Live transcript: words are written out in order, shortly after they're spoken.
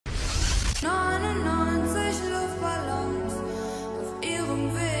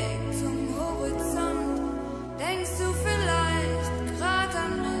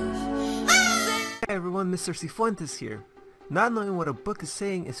Hi everyone, Mr. Sifuentes here. Not knowing what a book is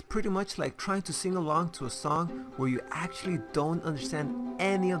saying is pretty much like trying to sing along to a song where you actually don't understand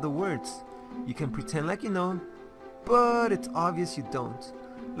any of the words. You can pretend like you know, but it's obvious you don't.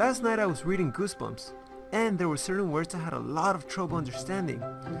 Last night I was reading Goosebumps, and there were certain words I had a lot of trouble understanding.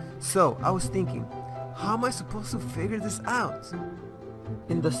 So I was thinking, how am I supposed to figure this out?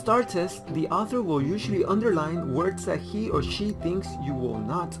 In the STAR test, the author will usually underline words that he or she thinks you will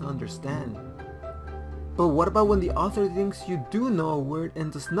not understand. But what about when the author thinks you do know a word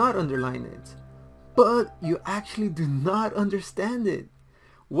and does not underline it, but you actually do not understand it?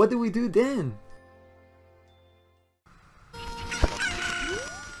 What do we do then?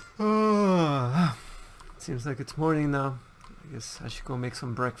 Seems like it's morning now. I guess I should go make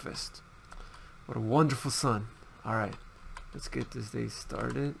some breakfast. What a wonderful sun. Alright, let's get this day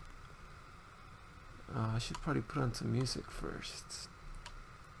started. I should probably put on some music first.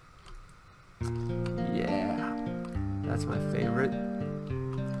 Yeah, that's my favorite.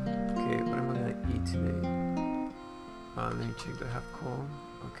 Okay, what am I gonna eat today? Let me check. Do I have coal?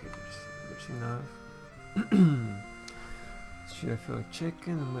 Okay, there's enough. Should I feel like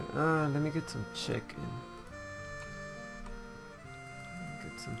chicken? Let me get some chicken.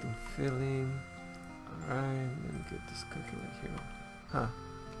 Get something filling. Alright, let me get this cooking right here. Huh,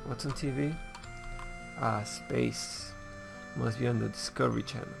 what's on TV? Space. Must be on the Discovery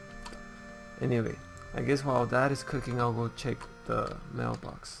Channel. Anyway, I guess while that is cooking, I'll go check the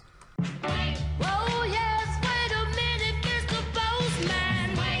mailbox. Oh yes, wait a minute, Mr.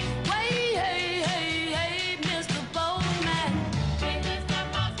 Postman. Wait, hey, hey, hey, Mr. Postman. Mr.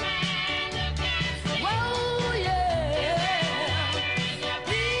 Postman, whoa, yeah.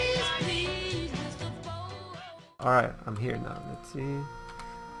 Please, please, Mr. Postman. Alright, I'm here now. Let's see.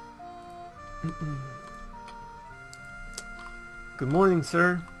 Good morning,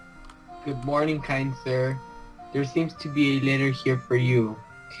 sir. Good morning, kind sir. There seems to be a letter here for you.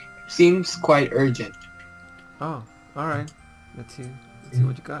 It seems quite urgent. Oh, alright. Let's see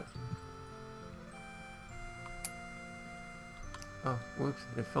what you got. Oh, whoops.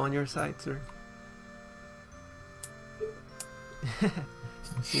 It fell on your side, sir.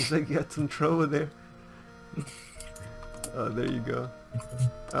 Seems like you had some trouble there. Oh, there you go.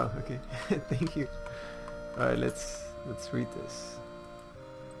 Oh, okay. Thank you. Alright, let's read this.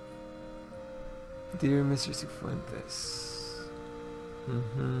 Dear Mr. Sifuentes,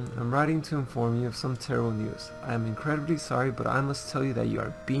 I'm writing to inform you of some terrible news. I am incredibly sorry, but I must tell you that you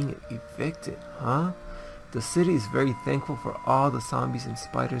are being evicted, huh? The city is very thankful for all the zombies and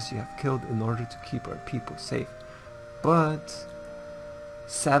spiders you have killed in order to keep our people safe. But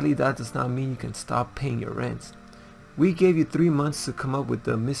sadly, that does not mean you can stop paying your rent. We gave you 3 months to come up with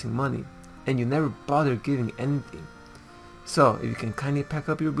the missing money, and you never bothered giving anything. So, if you can kindly pack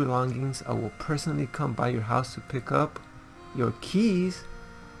up your belongings, I will personally come by your house to pick up your keys.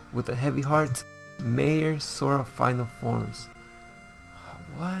 With a heavy heart, Mayor Sora Final Forms.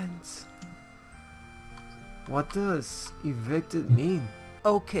 What? What does evicted mean?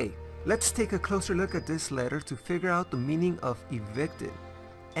 Okay, let's take a closer look at this letter to figure out the meaning of evicted.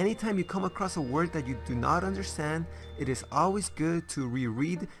 Anytime you come across a word that you do not understand, it is always good to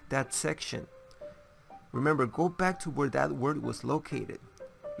reread that section. Remember, go back to where that word was located.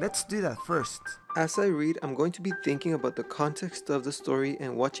 Let's do that first. As I read, I'm going to be thinking about the context of the story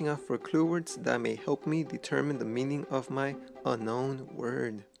and watching out for clue words that may help me determine the meaning of my unknown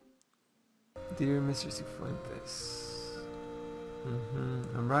word. Dear Mr. Sifuentes,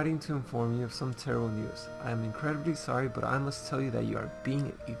 I'm writing to inform you of some terrible news. I am incredibly sorry, but I must tell you that you are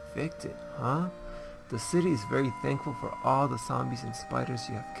being evicted, huh? The city is very thankful for all the zombies and spiders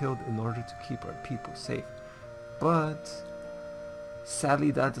you have killed in order to keep our people safe. But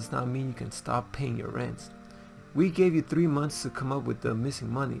sadly, that does not mean you can stop paying your rent. We gave you 3 months to come up with the missing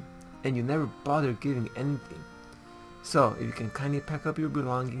money, and you never bothered giving anything. So, if you can kindly pack up your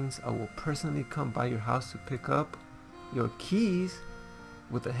belongings, I will personally come by your house to pick up your keys.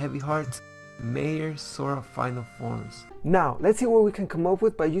 With a heavy heart, Mayor Sora Final Forms. Now, let's see what we can come up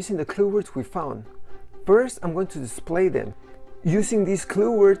with by using the clue words we found. First, I'm going to display them. Using these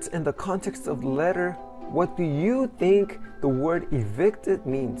clue words and the context of the letter, what do you think the word evicted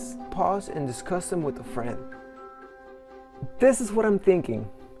means? Pause and discuss them with a friend. This is what I'm thinking.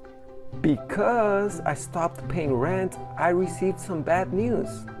 Because I stopped paying rent, I received some bad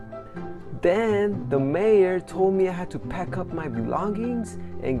news. Then the mayor told me I had to pack up my belongings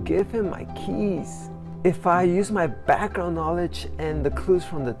and give him my keys. If I use my background knowledge and the clues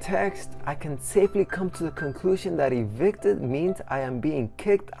from the text, I can safely come to the conclusion that evicted means I am being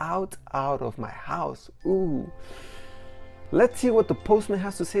kicked out of my house. Ooh. Let's see what the postman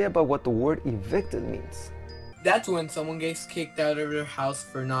has to say about what the word evicted means. That's when someone gets kicked out of their house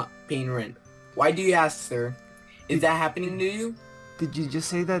for not paying rent. Why do you ask, sir? Is that happening to you? Did you just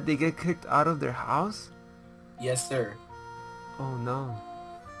say that they get kicked out of their house? Yes, sir. Oh no.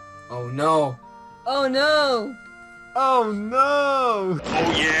 Oh no. Oh no! Oh no!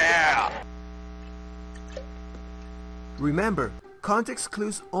 Oh yeah! Remember, context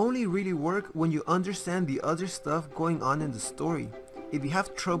clues only really work when you understand the other stuff going on in the story. If you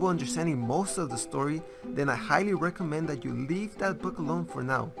have trouble understanding most of the story, then I highly recommend that you leave that book alone for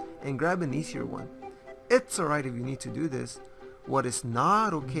now and grab an easier one. It's alright if you need to do this. What is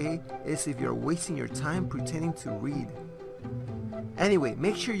not okay is if you're wasting your time pretending to read. Anyway,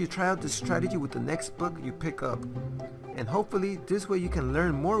 make sure you try out this strategy with the next book you pick up. And hopefully this way you can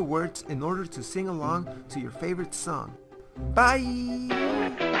learn more words in order to sing along to your favorite song. Bye!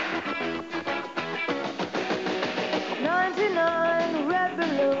 99 red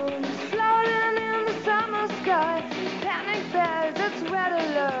balloons floating in the summer sky. Panic bells, it's red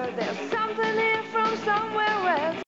alert. There's something here from somewhere else.